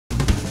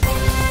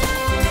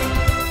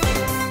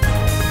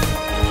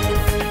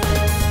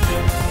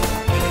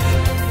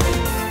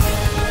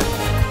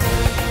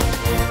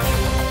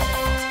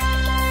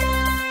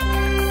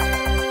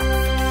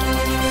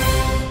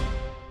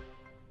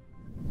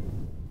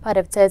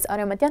Արևցեց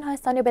Արեւմտեան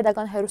Հայաստանի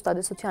Պետական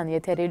հեռուստատեսության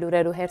եթերի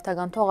լուրերու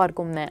հերթական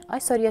թողարկումն է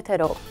այսօր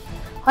եթերով։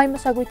 Հայ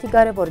մշակոյթի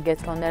կարեւոր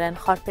կեդրոններէն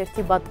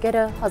Խարբերդի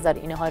պատկերը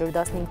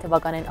 1915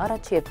 թվականին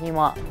առաջ եւ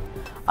հիմա։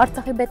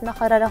 Արցախի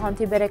Պետնախարարը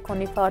հանդիպեր է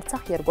Կոնիֆա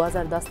Արցախ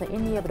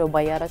 2019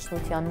 Եվրոպայի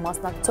առաջնութեան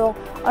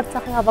մասնակցող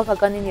Արցախի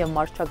հաւաքականին եւ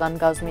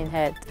մարզչական կազմին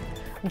հետ։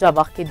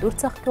 Ջավախքի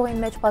Տուրցխ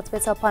մեջ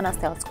բացվեցավ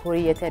փանաստեղծ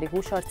Գուրի Եթերի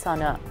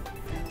հուշարձանը։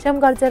 Չեմ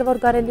կարծեր, որ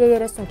կարելի է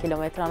 30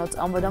 կիլոմետրանոց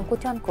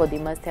անվտանգության կոդի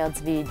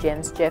ստեղծվի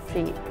Ջեյմս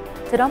Ջէֆրի։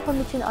 Թրամփը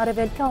Միջին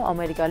Արեւելքի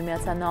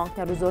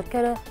ԱՄՆ-ի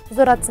զորքերը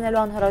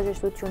զորացնելու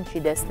անհրաժեշտություն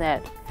չի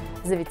տեսնել։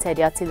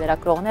 Զվիցերիացի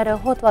լրագրողները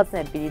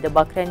հոդվածներ պիտի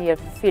դպակրեն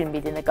եւ ֆիլմ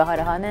պիտի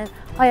նկարահանեն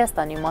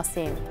Հայաստանի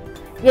մասին։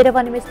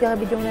 Երևանի մեջ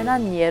տեղի պիտի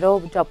ունենան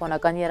Նիերով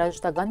ճապոնական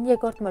երաժշտական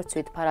երկրորդ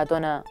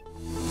մրցոյթ-փառատօնը։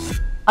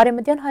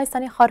 Արեւմտեան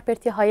Հայաստանի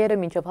Խարբերդի հայերը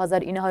մինչև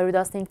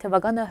 1915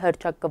 թվականը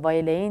հրճակ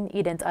կվայելեին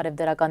իրենց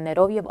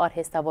արևդրականներով եւ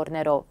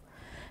արհեստավորներով։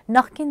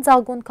 Նախկին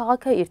Զագուն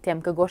քաղաքը իր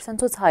թեմ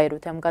կգործընծուց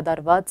հայերու թեմ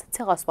կդարված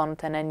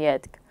ցեղասպանութենեն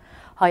ետք։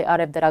 Հայ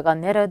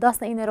արևդրականները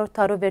 19-րդ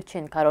դարու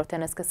վերջին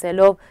քառորդենը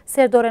սկսելով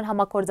սերտորեն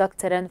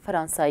համագործակցել են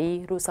Ֆրանսայի,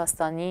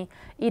 Ռուսաստանի,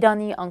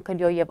 Իրանի,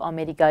 Անգլիոյ եւ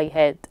Ամերիկայի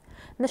հետ։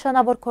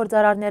 Նշանավոր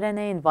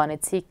գործարարներն էին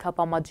Վանեցիկ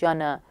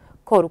Քապամաջյանը,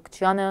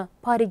 Քորուկչյանը,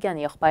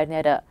 Փարիգյան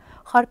եղբայրները։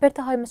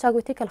 Խարբերդը հայ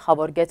մշակոյթի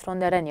գլխավոր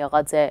կեդրոններէն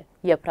եղած է,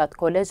 Եփրատ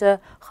քոլեջը,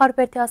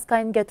 Խարբերդի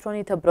ազգային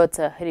կեդրոնի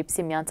դպրոցը,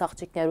 Հրիփսիմյան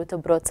աղջիկներու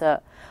դպրոցը,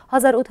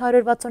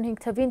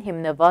 1865 թվին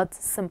հիմնված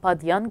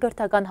Սմփադյան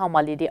գրթական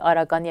համալիրի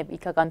արական եւ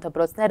իքական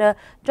դպրոցները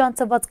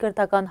ջանցված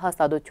գրթական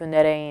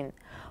հաստատություններ էին։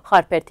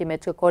 Խարբերդի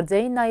մեջ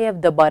կգործեին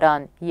նաեւ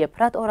դբարան,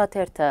 Եփրատ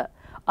օրաթերթը,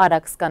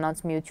 Արաքս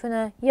կանանց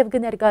միությունը եւ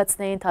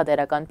կներկայացնեին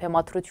թատերական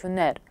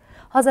փեմատրություններ։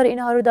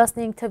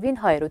 1915 թվին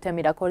հայերու թեմ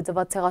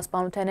իրագործված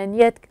ցեղասպանութենեն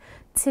ետք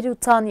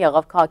ցիրուցան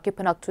եղավ քաղաքի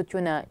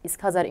բնակչությունը,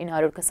 իսկ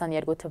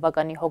 1922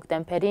 թվականի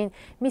հոկտեմբերին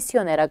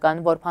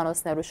միսիոներական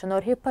որբանոցներու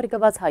շնորհիվ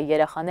փրկված հայ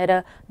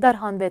երեխաները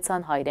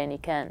դարհանվեցան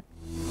հայրենիքեն։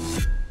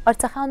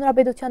 Արցախի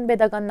հանրապետության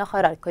պետական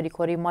նախարար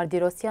Գրիգորի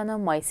Մարտիրոսյանը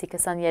մայիսի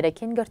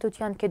 23-ին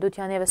գրթության,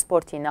 գիտության եւ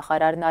սպորտի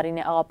նախարար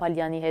Նարինե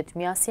Աղաբալյանի հետ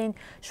միասին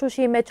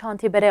Շուշիի մեջ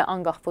հանդիպեր է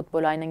անկախ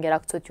ֆուտբոլային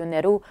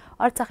ընկերակցություններու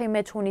Արցախի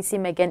մեջ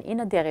հունիսի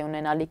 1-ին 9 տեղի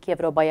ունենալիք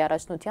Եվրոպայի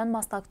առաջնութեան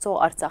մասնակցող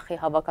Արցախի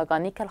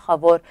հաւաքականի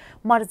գլխավոր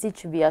մարզիչ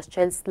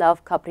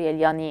Վիասչելսլավ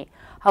Քապրիելյանի,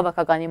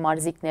 հաւաքականի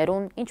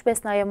մարզիկներուն,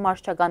 ինչպես նաեւ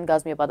մարզչական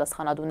կազմի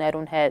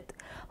պատասխանատուներուն հետ։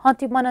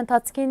 Հանդիպման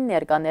ընթացքին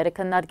ներկաները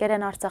քննարկել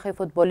են Արցախի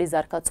ֆուտբոլի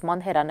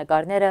զարգացման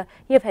հերանեկարները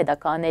եւ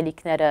հետագա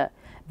անելիքները։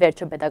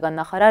 Վերջը պետական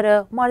նախարարը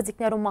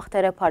մարզիկներուն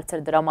մաղթեր է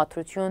բարձր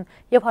դրամատրություն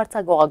եւ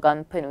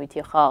հարցագողական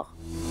բնույթի խաղ։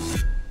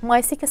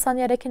 Մայիսի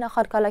 23-ին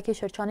Ախալքալաքի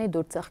շրջանի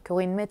Տուրցխ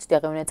գյուղին մեջ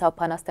տեղի ունեցավ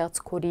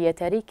փանաստեղծ Գուրի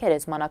Եթերի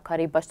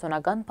քերեզմանակարի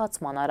պաշտոնական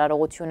բացման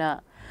արարողությունը։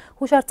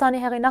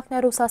 Հուշարձանի հեղինակն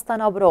է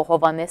Ռուսաստան ապրող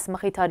Հովանես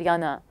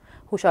Մխիթարյանը։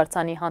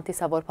 Հուշարձանի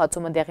հանդիսավոր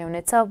բացումը տեղի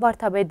ունեցավ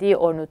վարդապետի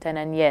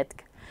օրնութենեն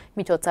ետք։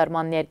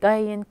 Միջոցառման ներկա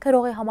էին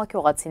քրողի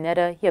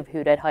համակյողացիները եւ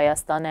հյուրեր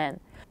Հայաստանեն։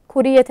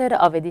 Գուրի Եթերը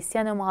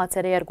Ավետիսյանը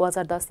մահացել է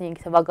 2015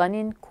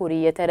 թվականին, Գուրի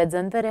Եթերը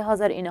ծնվել է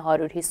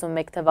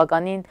 1951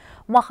 թվականին,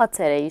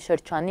 մահացել է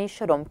շրջանի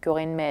Շրոմ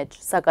գյուղին մեջ,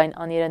 սակայն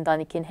անիր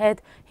ընտանիքին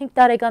հետ 5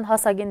 տարեկան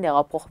հասակին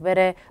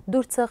տեղափոխվել է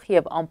Տուրցխ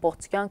եւ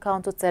ամբողջ կյանքը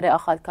անցուցել է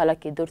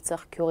Ախալքալաքի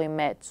Տուրցխ գյուղի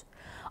մեջ։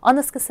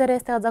 Անը սկսել է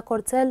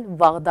ստեղծագործել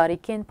վաղ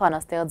դարիքին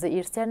փանաստեղծը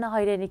իր սերն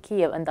հայրենիքի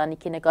եւ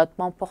ընտանիքի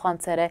նկատմամբ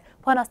փոխանցել է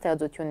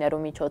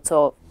փանաստեղծություններու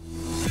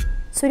միջոցով։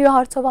 Սուրիո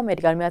հարցով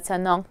Ամերիկայի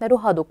Միացյալ Նահանգներու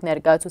հատուկ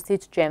ներկայացուցիչ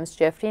Ջեյմս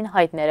Ջէֆրին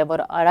հայտնել է,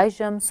 որ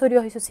առայժմ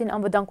Սուրիո հյուսիսին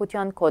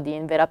անվտանգության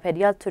կոդին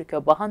վերաբերյալ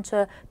Թուրքիո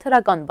պահանջը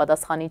թրական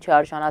պատասխանի չի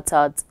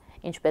արժանացած։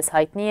 Ինչպես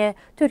հայտնի է,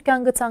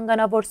 Թուրքիան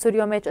կցանկանա, որ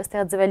Սուրիո մեջ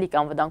ստեղծվելիք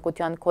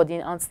անվտանգության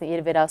կոդին անցնի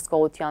իր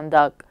վերահսկողության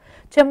տակ։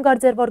 Չեմ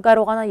կարծեր, որ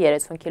կարողանա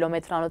 30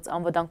 կիլոմետրանոց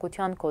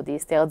անվտանգության կոդի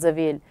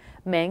ստեղծվել։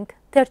 Մենք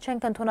դեռ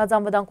չենք ընդունած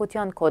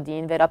անվտանգության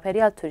կոդին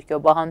վերաբերյալ Թուրքիո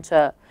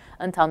պահանջը։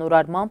 Ընդհանուր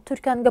առմամբ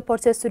Թուրքիան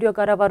կփորձի Սուրիո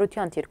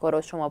կառավարության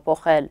դիրքորոշումը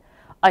փոխել։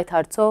 Այդ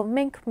հարցով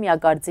մենք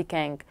միակարծիք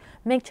ենք։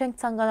 Մենք չենք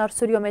ցանկանար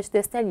Սուրիո մեջ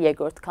տեսնել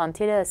երկրորդ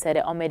քանդիրը,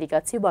 ասել է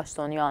ամերիկացի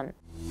պաշտոնյան։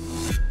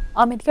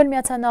 Ամերիկայի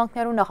Միացյալ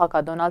Նահանգներու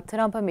նախագահ Դոնալդ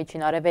Թրամփը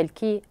Միջին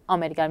Արեւելքի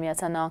Ամերիկայի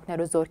Միացյալ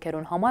Նահանգներու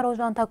զորքերուն համար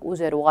օժանդակ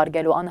ուժեր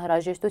ուղարկելու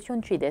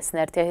անհրաժեշտություն չի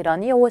տեսնել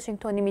Թեհրանի եւ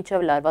Վաշինգտոնի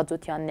միջև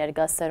լարվածության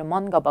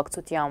ներկայացման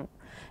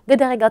կապակցությամբ։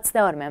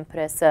 Գդեղեցնել Արմեն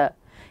պրեսը։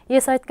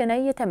 Ես այդ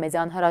կնեի, եթե մեզ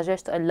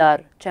անհրաժեշտ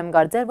լար, չեմ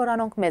կարծեր, որ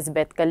անոնք մեզ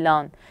պետք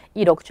կլան։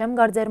 Իրոք չեմ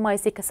կարծեր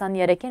մայիսի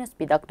 23-ին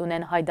սպիտակ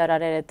տունեն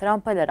հայտարարել է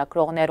Թրամփը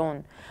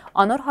լրագրողներուն։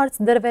 Անոր հարց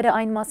դրվել է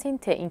այն մասին,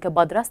 թե ինքը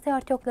պատրաստ է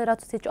արդյոք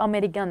լրացուցիչ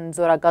ամերիկյան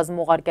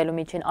զորակազմ ուղարկելու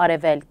Միջին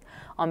Արեւելք,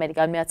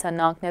 Ամերիկայի Միացյալ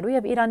Նահանգներու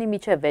եւ Իրանի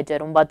միջև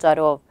վեճերուն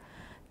պատճառով։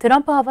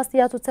 Թրամփը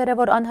հավաստիացուցել է,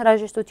 որ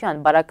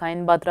անհրաժեշտության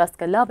բարակային պատրաստ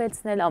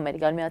կլավեցնել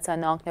Ամերիկայի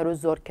Միացյալ Նահանգներու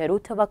զորքերու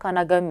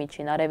թվականակը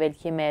Միջին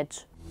Արեւելքի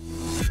մեջ։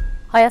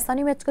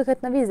 Հայաստանի մեջ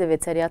կգտնվի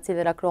զվիցերիացի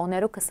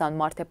լրագրողներու 20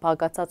 մարդ է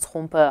փակացած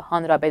խումբը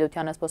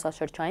հանրապետության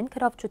զբոսաշրջային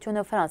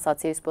գրավչությունը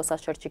ֆրանսացի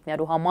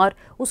զբոսաշրջիկներու համար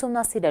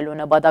ուսումնասիրելու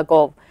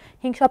նպատակով։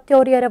 5 շաբթի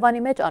օրը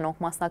Երևանի մեջ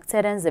անոնք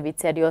մասնակցել են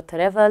Զվիցերիո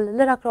Travel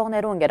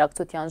լրագրողներու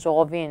ընկերակցության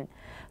ժողովին։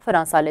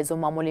 Ֆրանսալեզու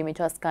մամուլի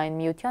միջազգային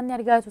միության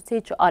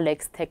ներկայացուցիչ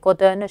Ալեքս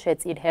Թեկոտը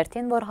նշեց իր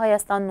հերթին, որ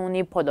Հայաստանն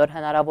ունի բոլոր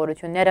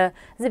հնարավորությունները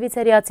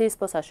զվիցերիացի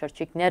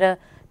զբոսաշրջիկները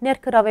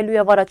ներգրավելու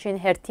եւ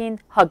առաջին հերթին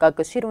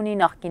հակակշիռ ունի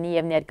նախկինի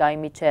եւ ներկայի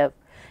միջև։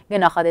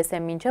 Գնահատես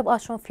է մինչև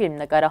աշուն ֆիլմ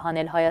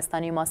նկարահանել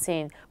Հայաստանի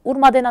մասին, ուր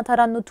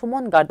Մադենաթարանն ու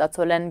Թումոն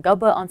գարդացել են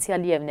գաբը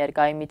անցյալի եւ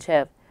ներկայի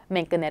միջև։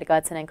 Մենք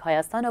կներկայացնենք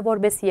Հայաստանը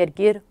որպես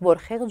երկիր,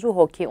 որ խեղճ ու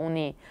հոգի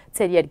ունի,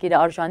 ծեր երկիրը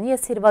արժանի է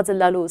սիրվածը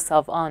լալու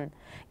սավ ան։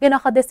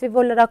 Գնահատեսվի,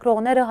 որ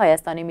լրագրողները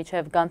Հայաստանի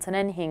միջև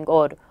գանցնեն 5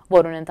 օր,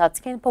 որուն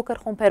ընթացքին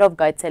փոքր խումբերով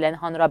գայցել են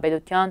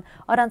հանրապետության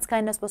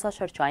առանցքային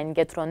զբոսաշրջային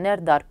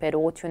կեդրոններ դարբեր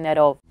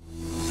ուղղություններով։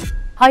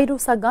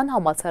 Հայ-ռուսական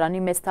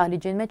համալսարանի մեծ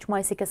դահլիճին մեջ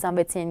մայիսի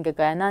 26-ին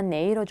կկայանա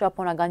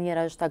նեյրո-ճապոնական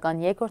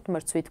երաժշտական երկրորդ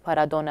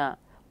մրցոյթ-փառատոնը։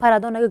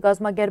 Փառատոնը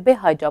կկազմակերպի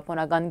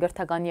հայ-ճապոնական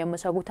գրթական և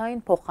մշակութային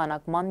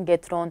փոխանակման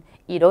կեդրոն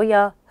Իրոյա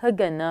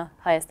ՀԳՆ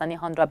Հայաստանի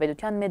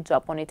Հանրապետության մեծ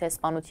Ճապոնի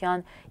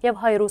տեսփանության և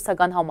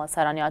հայ-ռուսական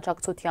համալսարանի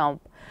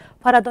աջակցությամբ։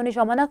 Փառատոնի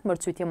ժամանակ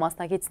մրցույթի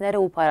մասնակիցները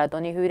ու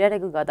փառատոնի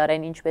հյուրերը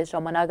կկատարեն ինչպես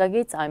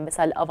ժամանակակից,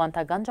 այնպես էլ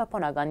ավանդական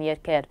ճապոնական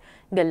երգեր,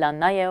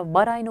 կլան նաև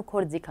բարային ու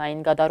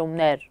քորձիկային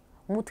կատարումներ։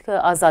 Մուտքը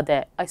ազատ է,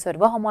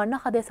 այսօրվա համար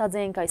նախադեսած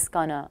ենք այս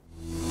կանը։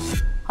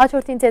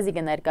 Հաջորդին ձեզի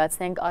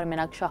կներկայացնենք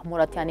Արմենակ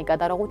Շահմուրատյանի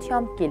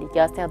կատարողությամբ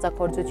Կիլիկի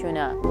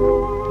ստեղծագործությունը։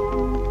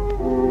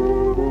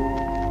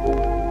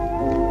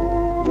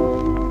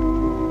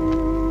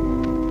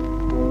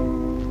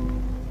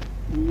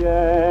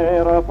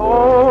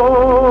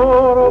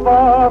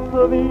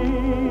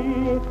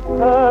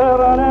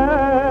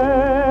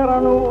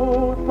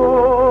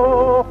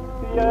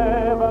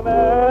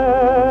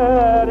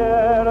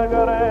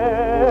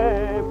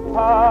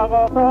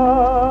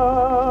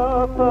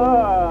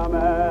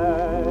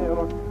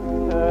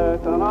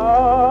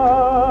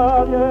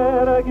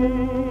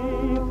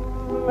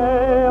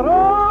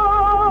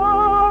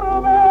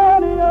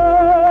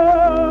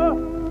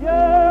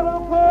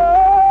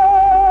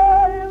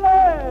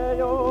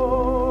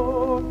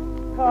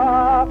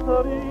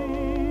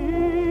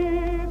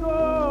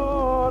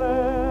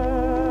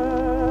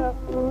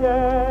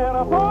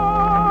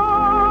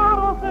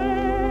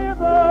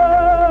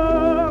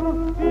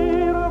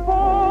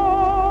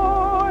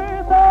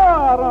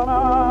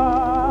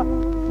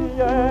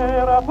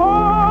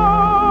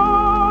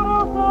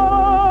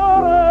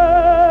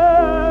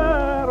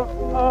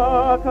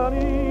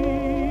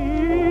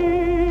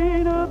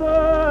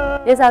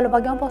 Ես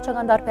ալովագյան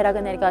պողջական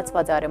դարբերակը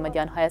ներկայացված է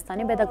Արեւմտեան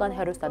Հայաստանի պետական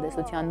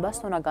հեռուստատեսության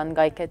բաստոնական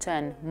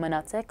գայքեչեն,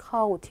 մնացեք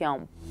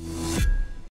խաղաղությամբ։